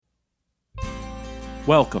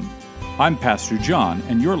Welcome. I'm Pastor John,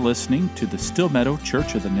 and you're listening to the Still Meadow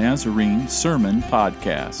Church of the Nazarene Sermon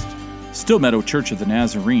Podcast. Still Meadow Church of the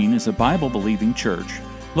Nazarene is a Bible-believing church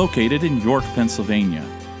located in York, Pennsylvania.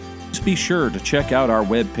 Just be sure to check out our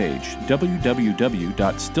webpage,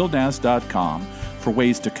 www.stillnaz.com, for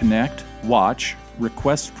ways to connect, watch,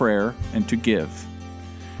 request prayer, and to give.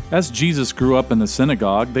 As Jesus grew up in the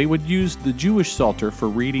synagogue, they would use the Jewish Psalter for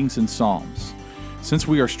readings and psalms. Since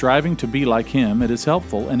we are striving to be like him, it is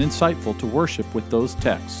helpful and insightful to worship with those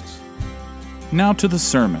texts. Now to the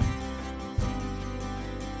sermon.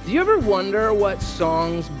 Do you ever wonder what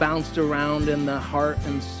songs bounced around in the heart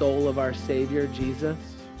and soul of our Savior, Jesus?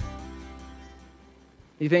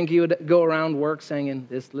 You think he would go around work singing,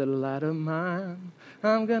 "This little light of mine,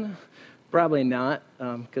 I'm gonna..." Probably not,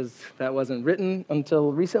 because that wasn't written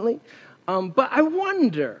until recently. But I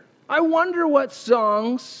wonder what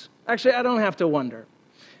songs... Actually, I don't have to wonder.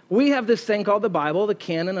 We have this thing called the Bible, the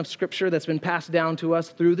canon of Scripture that's been passed down to us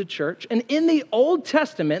through the church. And in the Old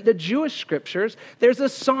Testament, the Jewish Scriptures, there's a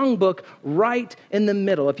songbook right in the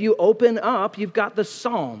middle. If you open up, you've got the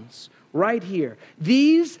Psalms right here.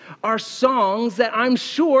 These are songs that I'm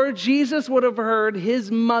sure Jesus would have heard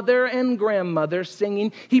his mother and grandmother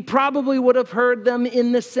singing. He probably would have heard them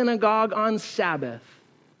in the synagogue on Sabbath.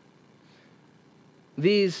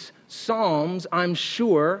 These Psalms, I'm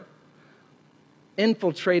sure,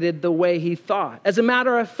 infiltrated the way he thought. As a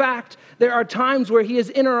matter of fact, there are times where he is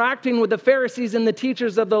interacting with the Pharisees and the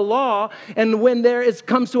teachers of the law, and when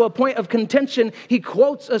comes to a point of contention, he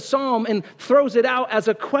quotes a psalm and throws it out as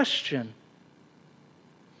a question.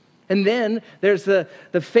 And then there's the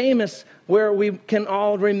famous where we can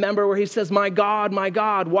all remember where he says, my God,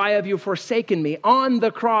 why have you forsaken me?" On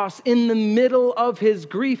the cross, in the middle of his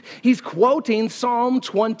grief, he's quoting Psalm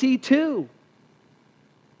 22.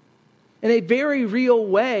 In a very real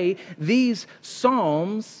way, these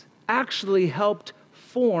Psalms actually helped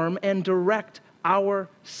form and direct our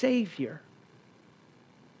Savior.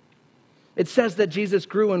 It says that Jesus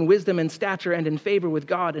grew in wisdom and stature and in favor with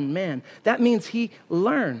God and man. That means he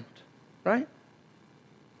learned, right?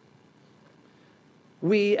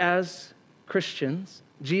 We as Christians,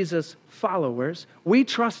 Jesus followers, we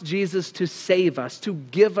trust Jesus to save us, to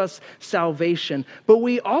give us salvation, but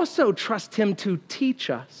we also trust him to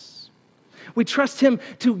teach us. We trust him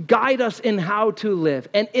to guide us in how to live.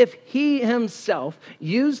 And if he himself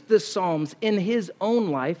used the Psalms in his own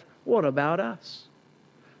life, what about us?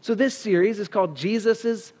 So this series is called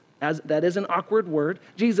that is an awkward word,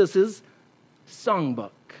 Jesus's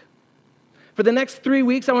Songbook. For the next 3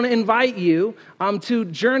 weeks, I want to invite you to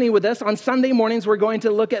journey with us. On Sunday mornings, we're going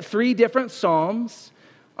to look at 3 different Psalms.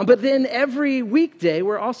 But then every weekday,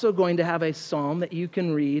 we're also going to have a Psalm that you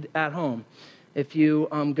can read at home. If you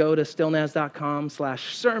go to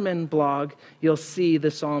stillnaz.com/sermon blog, you'll see the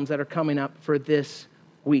Psalms that are coming up for this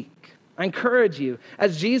week. I encourage you,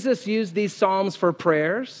 as Jesus used these Psalms for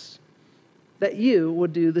prayers, that you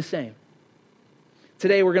would do the same.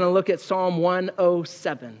 Today, we're going to look at Psalm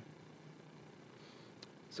 107.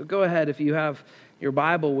 So go ahead, if you have your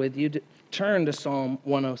Bible with you, turn to Psalm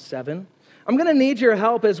 107. I'm going to need your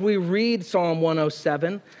help as we read Psalm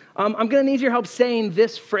 107. I'm going to need your help saying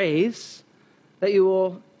this phrase that you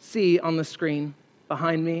will see on the screen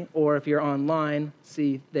behind me, or if you're online,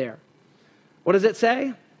 see there. What does it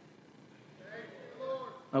say?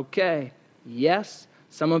 Okay, yes,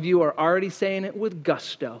 some of you are already saying it with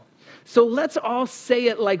gusto. So let's all say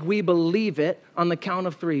it like we believe it on the count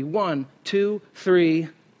of 3. 1, 2, 3.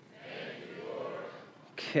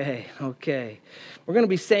 Okay. We're going to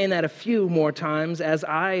be saying that a few more times as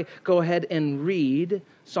I go ahead and read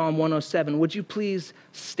Psalm 107. Would you please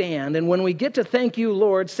stand? And when we get to thank you,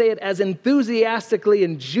 Lord, say it as enthusiastically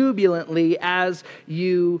and jubilantly as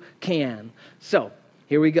you can. So,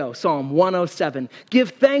 here we go, Psalm 107. Give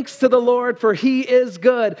thanks to the Lord, for he is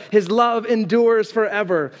good. His love endures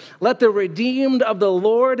forever. Let the redeemed of the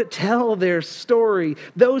Lord tell their story.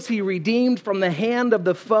 Those he redeemed from the hand of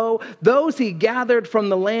the foe. Those he gathered from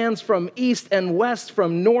the lands from east and west,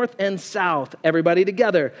 from north and south. Everybody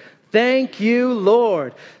together. Thank you,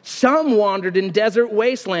 Lord. Some wandered in desert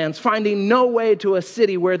wastelands, finding no way to a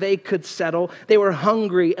city where they could settle. They were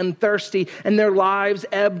hungry and thirsty, and their lives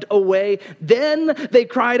ebbed away. Then they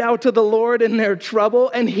cried out to the Lord in their trouble,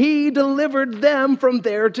 and he delivered them from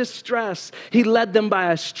their distress. He led them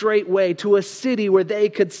by a straight way to a city where they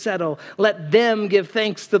could settle. Let them give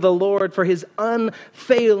thanks to the Lord for his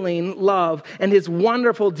unfailing love and his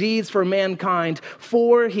wonderful deeds for mankind,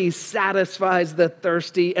 for he satisfies the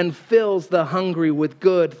thirsty and fills the hungry with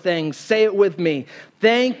good things. Say it with me.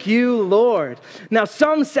 Thank you, Lord. Now,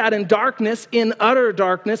 some sat in darkness, in utter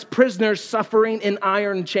darkness, prisoners suffering in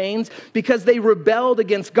iron chains, because they rebelled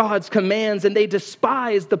against God's commands and they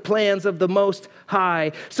despised the plans of the Most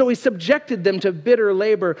High. So he subjected them to bitter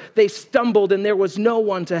labor. They stumbled and there was no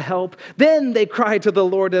one to help. Then they cried to the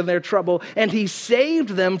Lord in their trouble, and he saved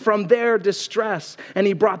them from their distress. And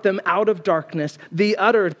he brought them out of darkness, the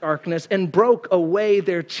utter darkness, and broke away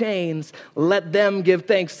their chains. Let them give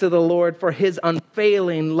thanks to the Lord for his unfailing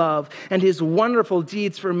love and his wonderful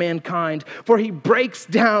deeds for mankind. For he breaks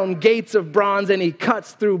down gates of bronze and he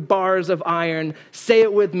cuts through bars of iron. Say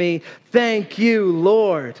it with me. Thank you,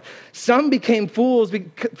 Lord. Some became fools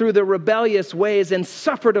through their rebellious ways and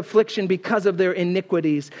suffered affliction because of their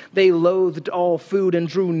iniquities. They loathed all food and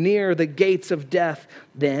drew near the gates of death.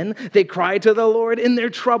 Then they cried to the Lord in their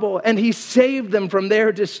trouble, and he saved them from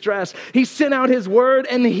their distress. He sent out his word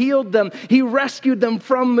and healed them. He rescued them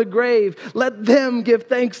from the grave. Let them give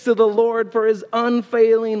thanks to the Lord for his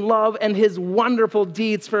unfailing love and his wonderful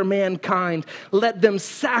deeds for mankind. Let them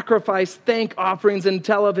sacrifice thank offerings and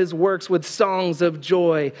tell of his works with songs of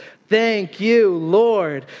joy. Thank you,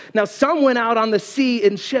 Lord. Now, some went out on the sea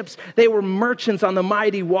in ships. They were merchants on the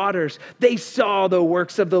mighty waters. They saw the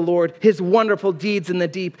works of the Lord, his wonderful deeds in the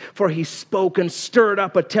deep. For he spoke and stirred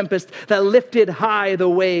up a tempest that lifted high the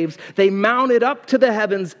waves. They mounted up to the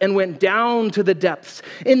heavens and went down to the depths.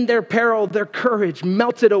 In their peril, their courage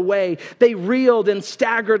melted away. They reeled and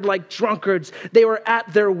staggered like drunkards. They were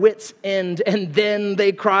at their wits' end. And then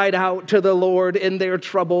they cried out to the Lord in their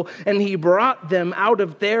trouble, and he brought them out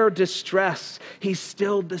of their distress. He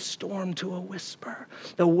stilled the storm to a whisper.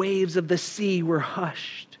 The waves of the sea were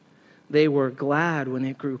hushed. They were glad when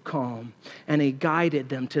it grew calm, and he guided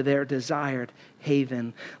them to their desired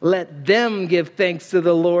haven. Let them give thanks to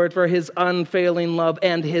the Lord for his unfailing love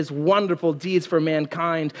and his wonderful deeds for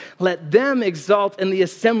mankind. Let them exalt in the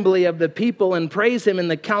assembly of the people and praise him in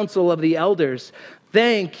the council of the elders.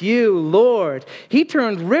 Thank you, Lord. He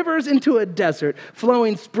turned rivers into a desert,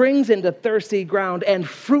 flowing springs into thirsty ground, and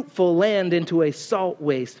fruitful land into a salt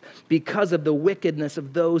waste because of the wickedness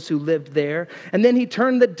of those who lived there. And then he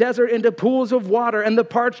turned the desert into pools of water and the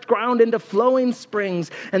parched ground into flowing springs.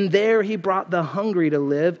 And there he brought the hungry to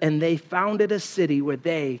live, and they founded a city where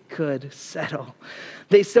they could settle.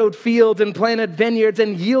 They sowed fields and planted vineyards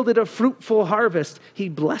and yielded a fruitful harvest. He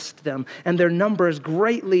blessed them, and their numbers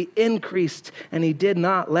greatly increased, and he did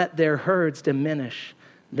not let their herds diminish.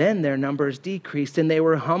 Then their numbers decreased, and they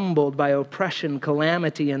were humbled by oppression,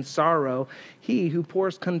 calamity, and sorrow. He who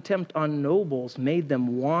pours contempt on nobles made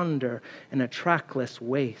them wander in a trackless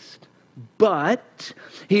waste. But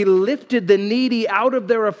he lifted the needy out of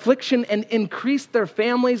their affliction and increased their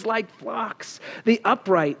families like flocks. The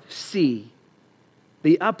upright see.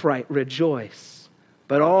 The upright rejoice,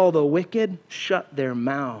 but all the wicked shut their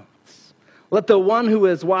mouths. Let the one who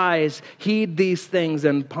is wise heed these things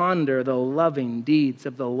and ponder the loving deeds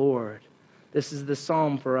of the Lord. This is the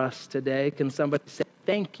psalm for us today. Can somebody say,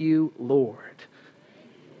 thank you, Lord?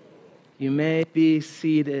 You may be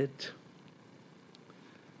seated.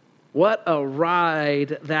 What a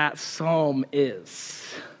ride that psalm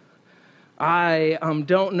is. I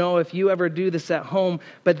don't know if you ever do this at home,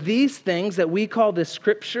 but these things that we call the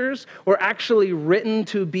scriptures were actually written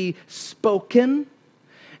to be spoken.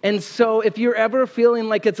 And so if you're ever feeling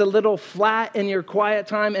like it's a little flat in your quiet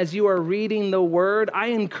time as you are reading the word, I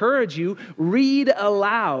encourage you, read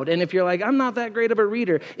aloud. And if you're like, I'm not that great of a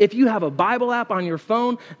reader, if you have a Bible app on your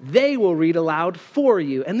phone, they will read aloud for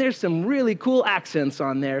you. And there's some really cool accents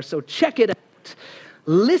on there, so check it out.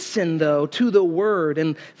 Listen, though, to the word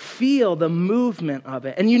and feel the movement of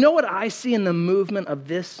it. And you know what I see in the movement of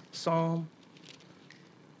this psalm?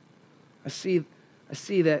 I see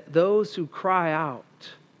that those who cry out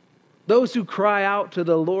to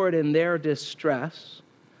the Lord in their distress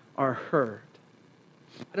are heard.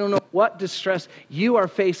 I don't know what distress you are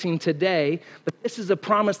facing today, but this is a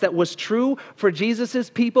promise that was true for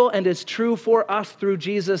Jesus' people and is true for us through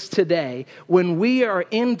Jesus today. When we are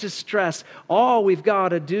in distress, all we've got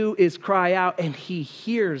to do is cry out, and he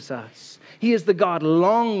hears us. He is the God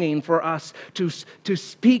longing for us to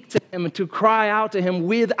speak to him and to cry out to him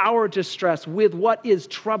with our distress, with what is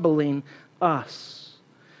troubling us.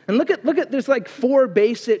 And look at there's like 4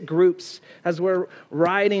 basic groups as we're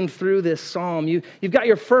riding through this psalm. You've got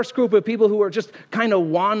your first group of people who are just kind of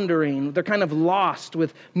wandering. They're kind of lost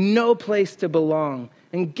with no place to belong.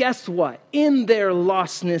 And guess what? In their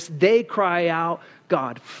lostness, they cry out.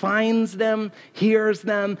 God finds them, hears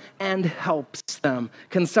them, and helps them.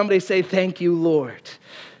 Can somebody say, thank you, Lord?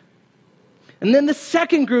 And then the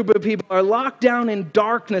second group of people are locked down in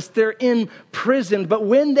darkness. They're imprisoned. But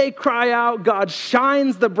when they cry out, God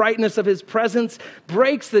shines the brightness of his presence,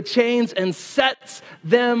 breaks the chains, and sets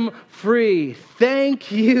them free.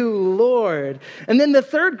 Thank you, Lord. And then the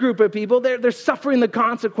third group of people, they're suffering the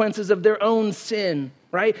consequences of their own sin,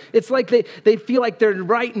 right? It's like they feel like they're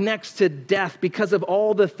right next to death because of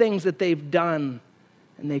all the things that they've done.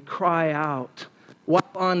 And they cry out while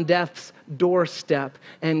on death's doorstep,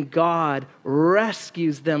 and God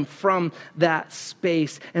rescues them from that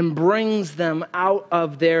space and brings them out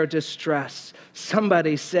of their distress.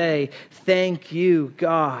 Somebody say, thank you,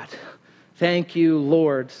 God. Thank you,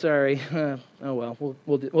 Lord. Sorry. Oh, well,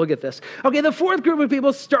 we'll get this. Okay, the fourth group of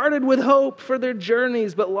people started with hope for their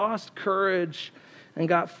journeys, but lost courage and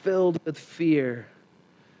got filled with fear.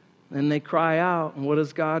 Then they cry out, and what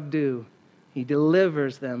does God do? He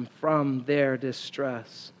delivers them from their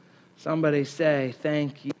distress. Somebody say,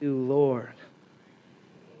 thank you, Lord.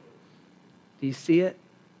 Do you see it?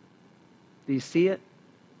 Do you see it?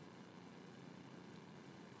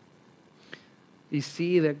 Do you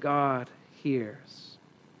see that God hears?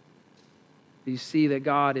 Do you see that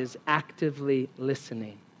God is actively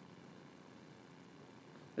listening?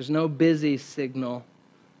 There's no busy signal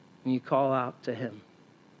when you call out to him.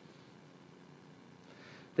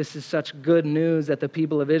 This is such good news that the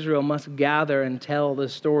people of Israel must gather and tell the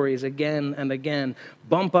stories again and again.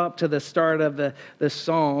 Bump up to the start of the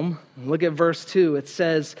psalm. Look at verse 2. It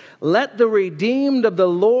says, let the redeemed of the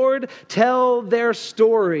Lord tell their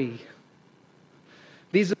story.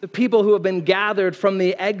 These are the people who have been gathered from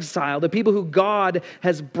the exile, the people who God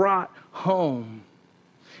has brought home.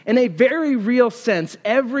 In a very real sense,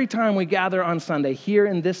 every time we gather on Sunday, here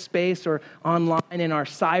in this space or online in our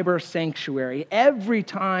cyber sanctuary, every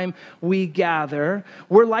time we gather,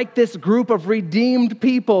 we're like this group of redeemed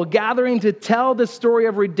people gathering to tell the story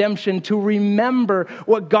of redemption, to remember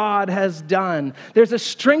what God has done. There's a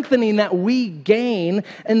strengthening that we gain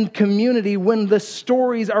in community when the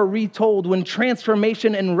stories are retold, when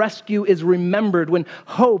transformation and rescue is remembered, when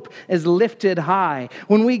hope is lifted high.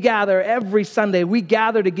 When we gather every Sunday, we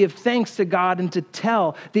gather to give thanks to God and to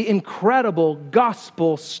tell the incredible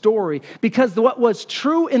gospel story, because what was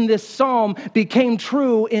true in this psalm became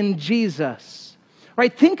true in Jesus.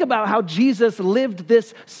 Right? Think about how Jesus lived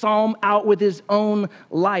this psalm out with his own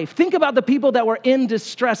life. Think about the people that were in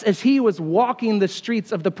distress as he was walking the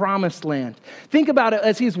streets of the promised land. Think about it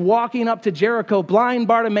as he's walking up to Jericho. Blind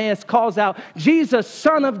Bartimaeus calls out, Jesus,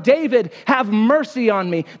 son of David, have mercy on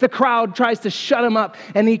me. The crowd tries to shut him up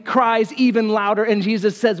and he cries even louder, and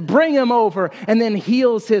Jesus says, bring him over, and then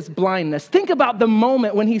heals his blindness. Think about the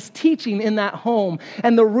moment when he's teaching in that home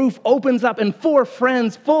and the roof opens up and four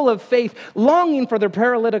friends full of faith, longing for their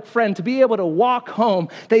paralytic friend to be able to walk home.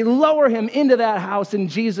 They lower him into that house, and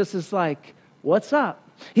Jesus is like, what's up?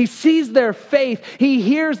 He sees their faith. He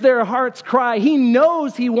hears their hearts cry. He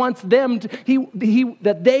knows he wants them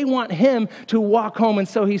that they want him to walk home. And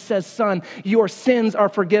so he says, son, your sins are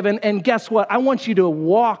forgiven. And guess what? I want you to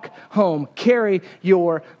walk home. Carry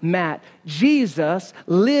your mat. Jesus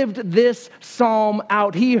lived this psalm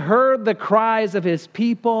out. He heard the cries of his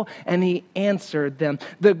people and he answered them.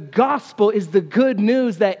 The gospel is the good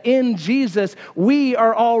news that in Jesus we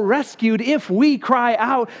are all rescued if we cry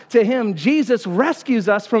out to him. Jesus rescues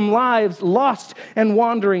us from lives lost and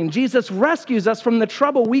wandering. Jesus rescues us from the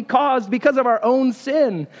trouble we caused because of our own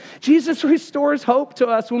sin. Jesus restores hope to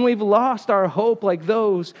us when we've lost our hope, like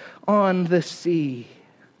those on the sea.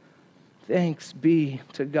 Thanks be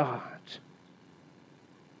to God.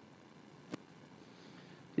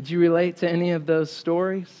 Did you relate to any of those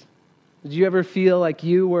stories? Did you ever feel like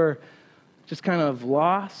you were just kind of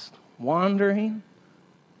lost, wandering?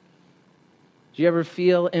 Did you ever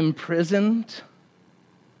feel imprisoned?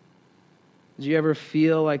 Did you ever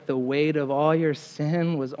feel like the weight of all your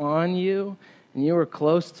sin was on you and you were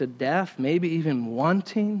close to death, maybe even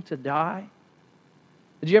wanting to die?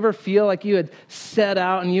 Did you ever feel like you had set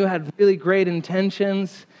out and you had really great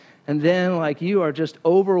intentions, and then like you are just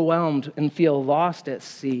overwhelmed and feel lost at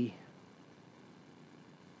sea?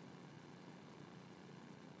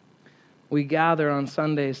 We gather on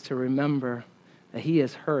Sundays to remember that he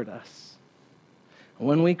has heard us.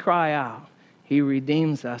 When we cry out, he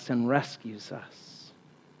redeems us and rescues us.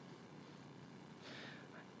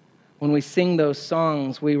 When we sing those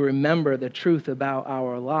songs, we remember the truth about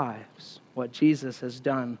our lives, what Jesus has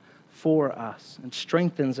done for us, and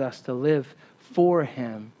strengthens us to live for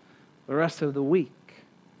him the rest of the week.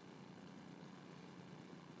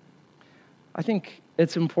 I think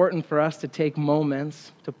it's important for us to take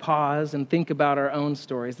moments to pause and think about our own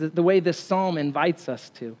stories, the way this psalm invites us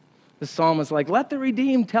to. The psalmist like, let the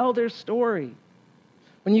redeemed tell their story.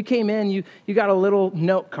 When you came in, you got a little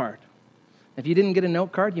note card. If you didn't get a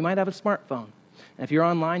note card, you might have a smartphone. And if you're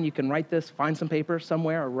online, you can write this, find some paper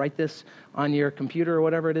somewhere, or write this on your computer or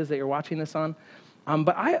whatever it is that you're watching this on.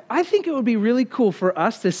 But I think it would be really cool for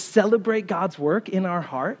us to celebrate God's work in our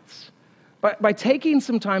hearts by taking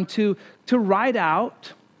some time to write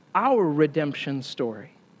out our redemption story.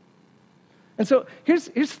 And so here's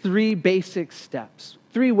 3 basic steps,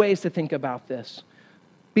 3 ways to think about this.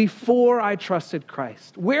 Before I trusted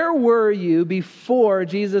Christ, where were you before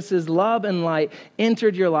Jesus' love and light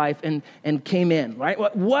entered your life and came in, right?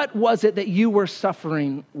 What was it that you were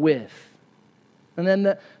suffering with? And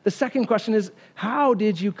then the second question is, how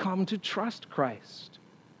did you come to trust Christ?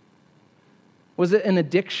 Was it an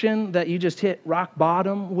addiction that you just hit rock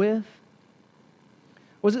bottom with?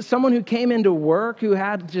 Was it someone who came into work who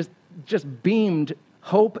had just beamed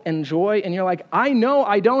hope and joy, and you're like, I know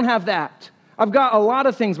I don't have that. I've got a lot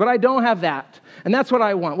of things, but I don't have that. And that's what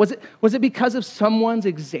I want. Was it because of someone's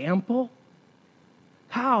example?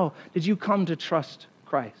 How did you come to trust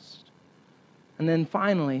Christ? And then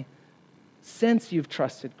finally, since you've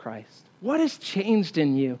trusted Christ, what has changed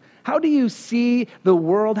in you? How do you see the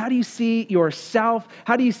world? How do you see yourself?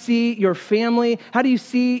 How do you see your family? How do you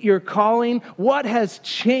see your calling? What has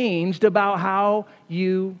changed about how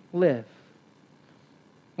you live?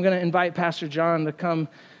 I'm going to invite Pastor John to come.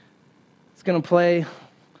 He's going to play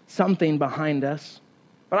something behind us.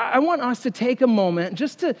 But I want us to take a moment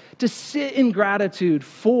just to sit in gratitude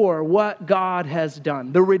for what God has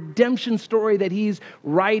done, the redemption story that He's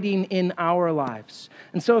writing in our lives.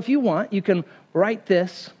 And so if you want, you can write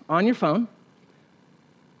this on your phone.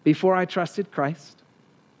 Before I trusted Christ.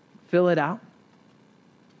 Fill it out.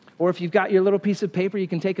 Or if you've got your little piece of paper, you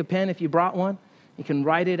can take a pen if you brought one. You can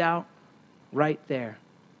write it out right there.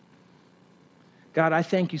 God, I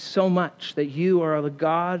thank you so much that you are the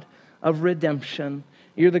God of redemption.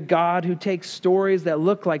 You're the God who takes stories that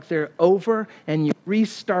look like they're over and you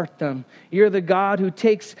restart them. You're the God who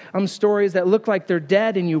takes stories that look like they're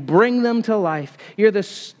dead and you bring them to life. You're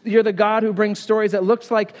the God who brings stories that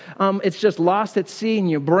looks like it's just lost at sea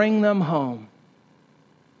and you bring them home.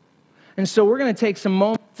 And so we're going to take some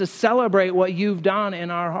moments to celebrate what you've done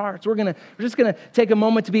in our hearts. We're just going to take a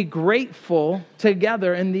moment to be grateful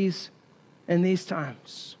together in these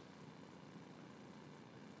times.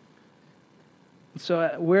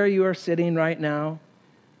 So where you are sitting right now,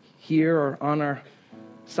 here or on our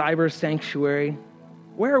cyber sanctuary,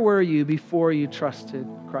 where were you before you trusted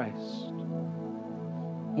Christ?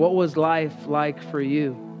 What was life like for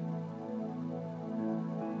you?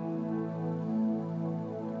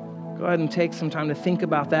 Go ahead and take some time to think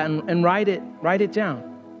about that and write it down.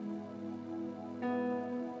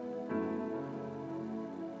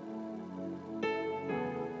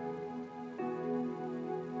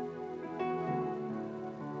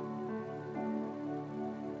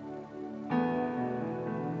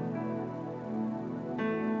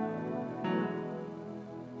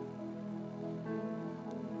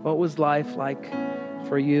 What was life like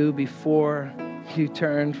for you before you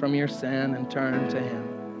turned from your sin and turned to Him?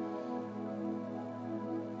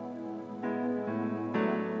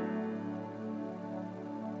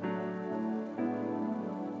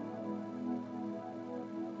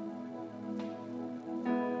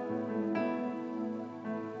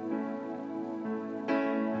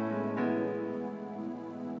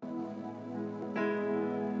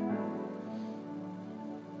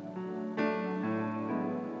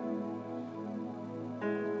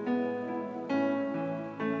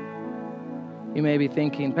 You may be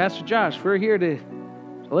thinking, Pastor Josh, we're here to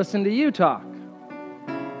listen to you talk.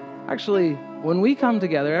 Actually, when we come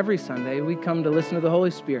together every Sunday, we come to listen to the Holy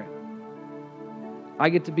Spirit. I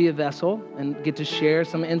get to be a vessel and get to share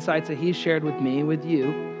some insights that He shared with me, with you.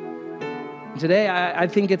 And today, I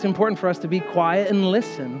think it's important for us to be quiet and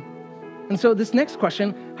listen. And so this next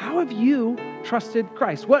question, how have you trusted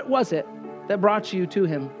Christ? What was it that brought you to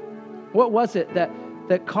Him? What was it that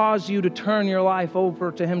caused you to turn your life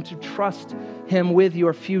over to Him, to trust Him with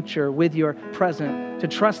your future, with your present, to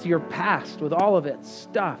trust your past with all of its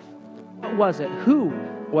stuff? What was it? Who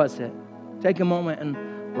was it? Take a moment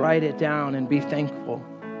and write it down and be thankful.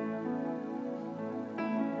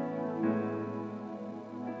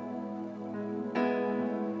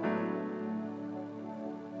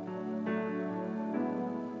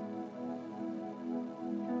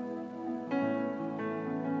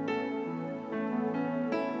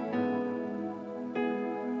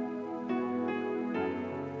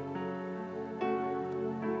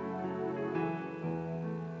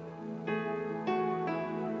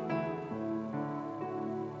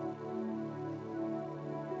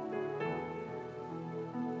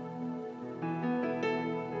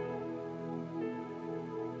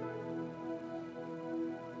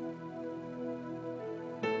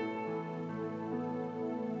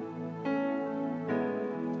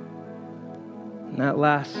 And that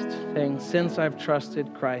last thing, since I've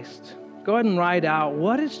trusted Christ, go ahead and write out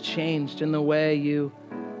what has changed in the way you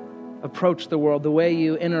approach the world, the way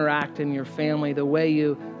you interact in your family, the way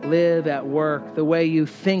you live at work, the way you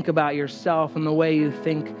think about yourself, and the way you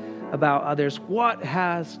think about others. What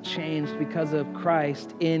has changed because of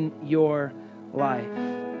Christ in your life?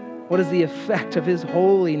 What is the effect of His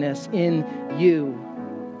holiness in you?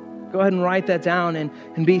 Go ahead and write that down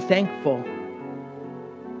and be thankful.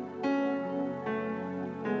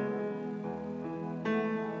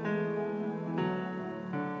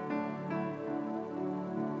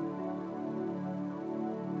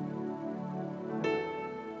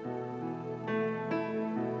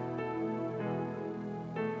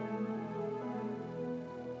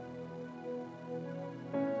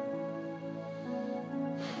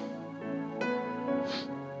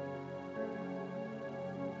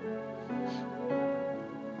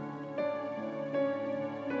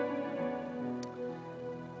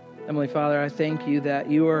 Heavenly Father, I thank you that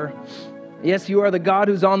you are the God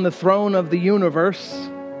who's on the throne of the universe.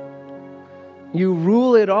 You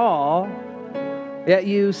rule it all, yet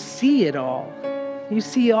you see it all. You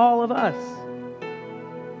see all of us.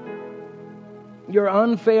 Your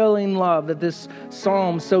unfailing love that this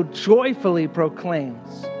psalm so joyfully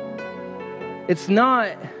proclaims. It's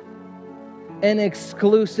not an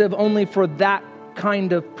exclusive only for that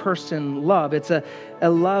kind of person love. It's a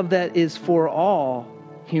love that is for all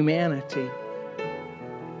humanity.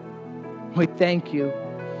 We thank you.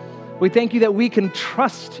 We thank you that we can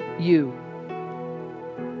trust you.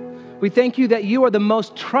 We thank you that you are the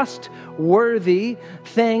most trustworthy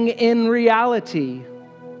thing in reality.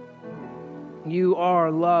 You are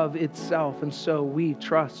love itself, and so we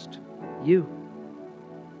trust you.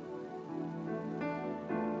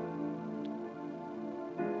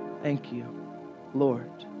 Thank you, Lord.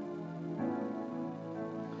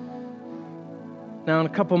 Now, in a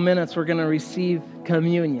couple minutes, we're going to receive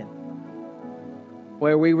communion,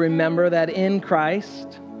 where we remember that in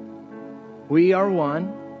Christ, we are one.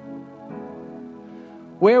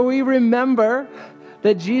 Where we remember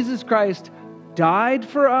that Jesus Christ died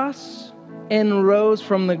for us and rose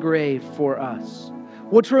from the grave for us,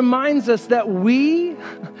 which reminds us that we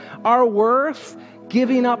are worth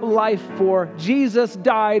giving up life for. Jesus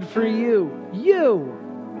died for you. You.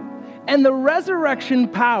 And the resurrection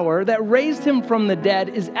power that raised him from the dead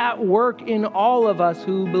is at work in all of us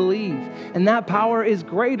who believe. And that power is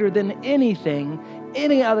greater than any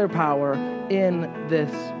other power in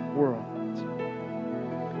this world.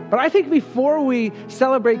 But I think before we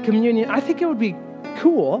celebrate communion, I think it would be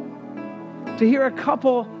cool to hear a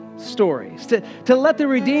couple stories, to let the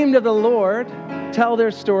redeemed of the Lord tell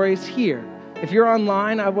their stories here. If you're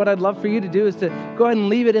online, what I'd love for you to do is to go ahead and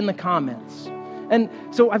leave it in the comments. And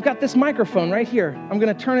so I've got this microphone right here. I'm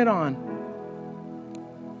going to turn it on.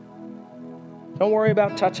 Don't worry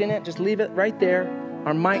about touching it. Just leave it right there.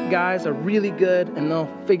 Our mic guys are really good, and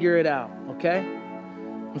they'll figure it out, okay?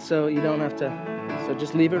 And so you don't have to, so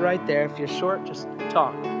just leave it right there. If you're short, just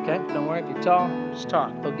talk, okay? Don't worry. If you're tall, just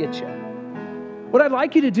talk. They'll get you. What I'd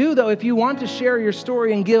like you to do, though, if you want to share your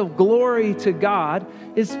story and give glory to God,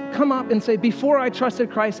 is come up and say, before I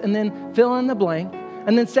trusted Christ, and then fill in the blank.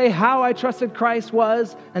 And then say how I trusted Christ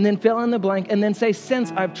was, and then fill in the blank, and then say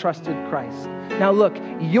since I've trusted Christ. Now look,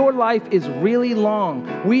 your life is really long.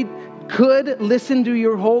 We could listen to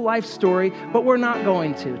your whole life story, but we're not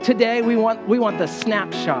going to. Today we want the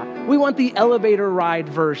snapshot. We want the elevator ride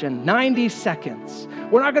version, 90 seconds.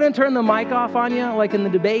 We're not going to turn the mic off on you like in the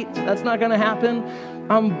debate. That's not going to happen.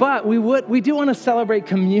 But we do want to celebrate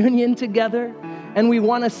communion together, and we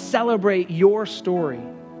want to celebrate your story.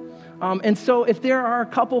 And so if there are a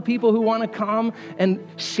couple people who want to come and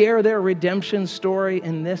share their redemption story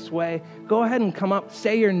in this way, go ahead and come up,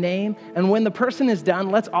 say your name, and when the person is done,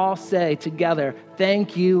 let's all say together,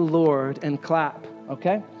 thank you, Lord, and clap,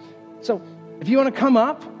 okay? So if you want to come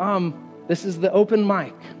up, this is the open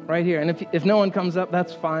mic right here. And if no one comes up,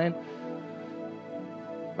 that's fine.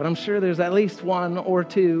 But I'm sure there's at least one or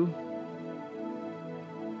two.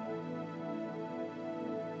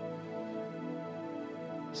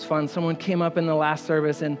 It's fun. Someone came up in the last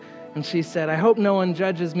service and she said, I hope no one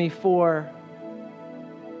judges me for...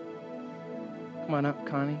 Come on up,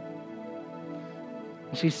 Connie.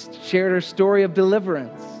 And she shared her story of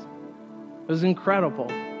deliverance. It was incredible.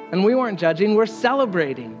 And we weren't judging, we're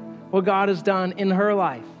celebrating what God has done in her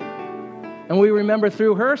life. And we remember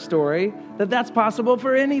through her story that that's possible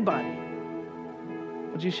for anybody.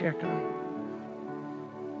 Would you share, Connie?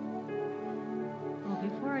 Well,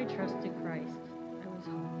 before I trusted Christ, I was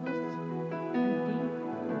hopeless, empty,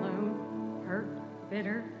 alone, hurt,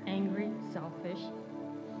 bitter, angry, selfish.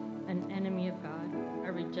 an enemy of God. I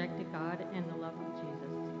rejected God and the love of Jesus.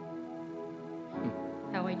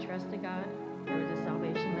 How I trusted God, there was a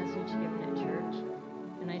salvation message given at church,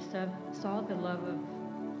 and I saw the love of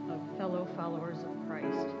fellow followers of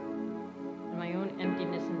Christ. And my own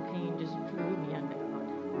emptiness and pain just drew me unto God.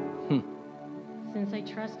 Since I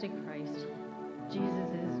trusted Christ,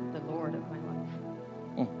 Jesus is the Lord of my life.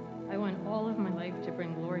 I want all of my life to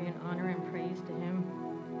bring glory and honor and praise to Him.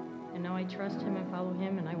 And now I trust Him and follow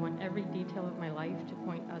Him, and I want every detail of my life to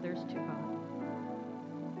point others to God.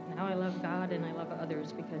 Now I love God and I love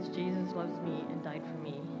others because Jesus loves me and died for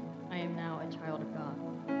me. I am now a child of God.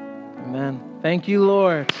 Amen. Thank you,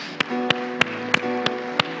 Lord.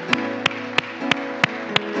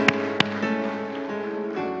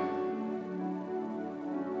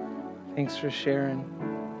 Thanks for sharing.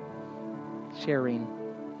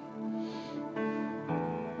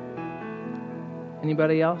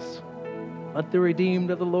 Anybody else? Let the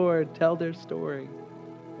redeemed of the Lord tell their story.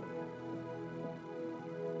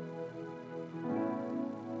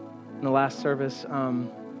 In the last service,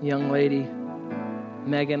 young lady,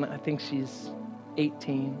 Megan, I think she's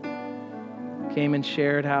 18, came and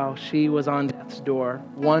shared how she was on death's door,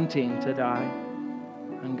 wanting to die.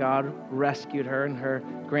 And God rescued her, and her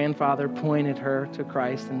grandfather pointed her to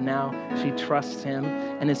Christ, and now she trusts Him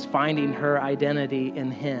and is finding her identity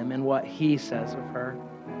in Him and what He says of her.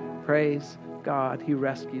 Praise God, He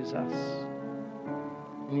rescues us.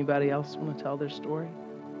 Anybody else want to tell their story?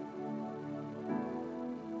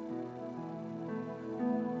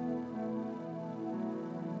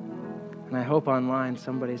 And I hope online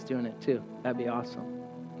somebody's doing it too. That'd be awesome.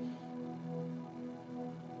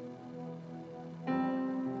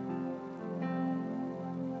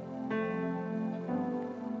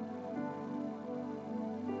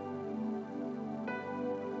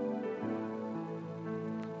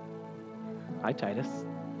 Hi, Titus.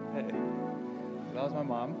 Hey, that was my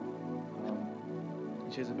mom.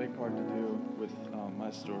 She has a big part to do with my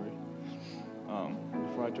story.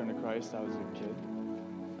 Before I turned to Christ, I was a kid.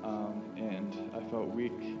 And I felt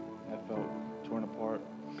weak, I felt torn apart,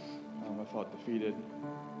 I felt defeated,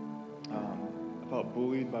 I felt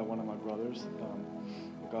bullied by one of my brothers.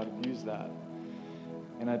 God abused that.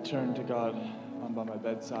 And I turned to God by my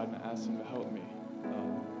bedside and asked Him to help me.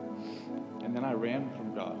 And then I ran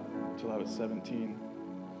from God until I was 17.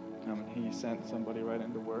 He sent somebody right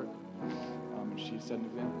into work, and she set an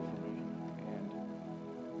example for me.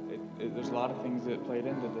 There's a lot of things that played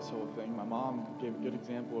into this whole thing. My mom gave a good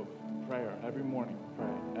example of prayer. Every morning,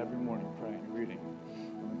 praying, reading,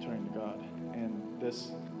 and turning to God. And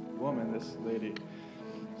this woman, this lady,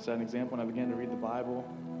 set an example, and I began to read the Bible,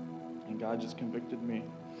 and God just convicted me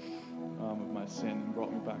of my sin and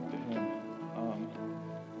brought me back to Him.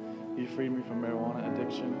 He freed me from marijuana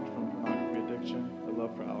addiction, from pornography addiction, a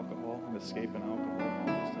love for alcohol, and escaping alcohol, and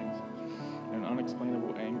all those things. And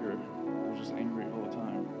unexplainable anger. I was just angry all the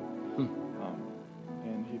time.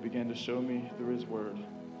 And He began to show me through His Word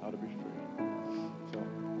how to be free. So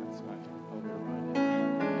that's my elevator ride.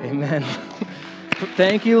 Amen.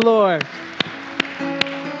 Thank you, Lord.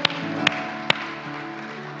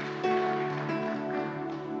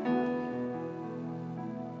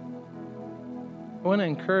 I want to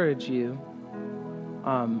encourage you.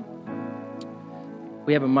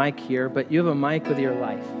 We have a mic here, but you have a mic with your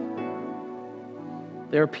life.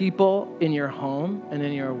 There are people in your home and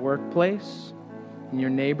in your workplace, in your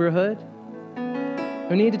neighborhood,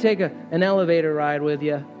 who need to take an elevator ride with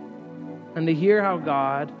you and to hear how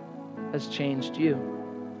God has changed you.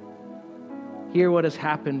 Hear what has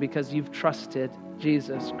happened because you've trusted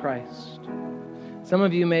Jesus Christ. Some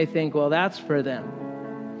of you may think, well, that's for them.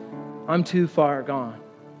 I'm too far gone.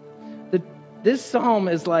 This psalm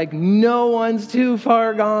is like, no one's too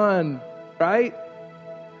far gone, right?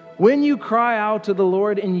 When you cry out to the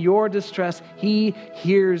Lord in your distress, He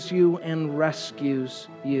hears you and rescues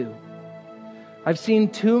you. I've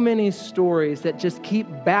seen too many stories that just keep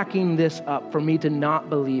backing this up for me to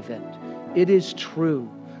not believe it. It is true.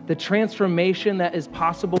 The transformation that is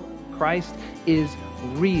possible in Christ is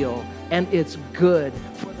real, and it's good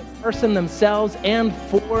for the person themselves and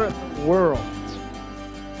for the world.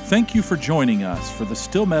 Thank you for joining us for the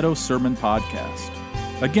Still Meadow Sermon Podcast.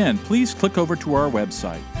 Again, please click over to our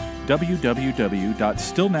website,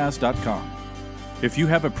 www.stillnaz.com. If you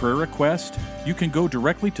have a prayer request, you can go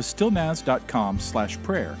directly to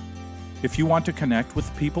stillnaz.com/prayer. If you want to connect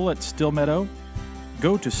with people at Still Meadow,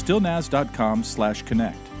 go to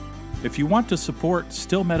stillnaz.com/connect. If you want to support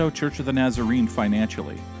Still Meadow Church of the Nazarene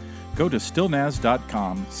financially, go to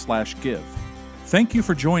stillnaz.com/give. Thank you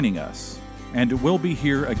for joining us, and we'll be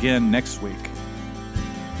here again next week.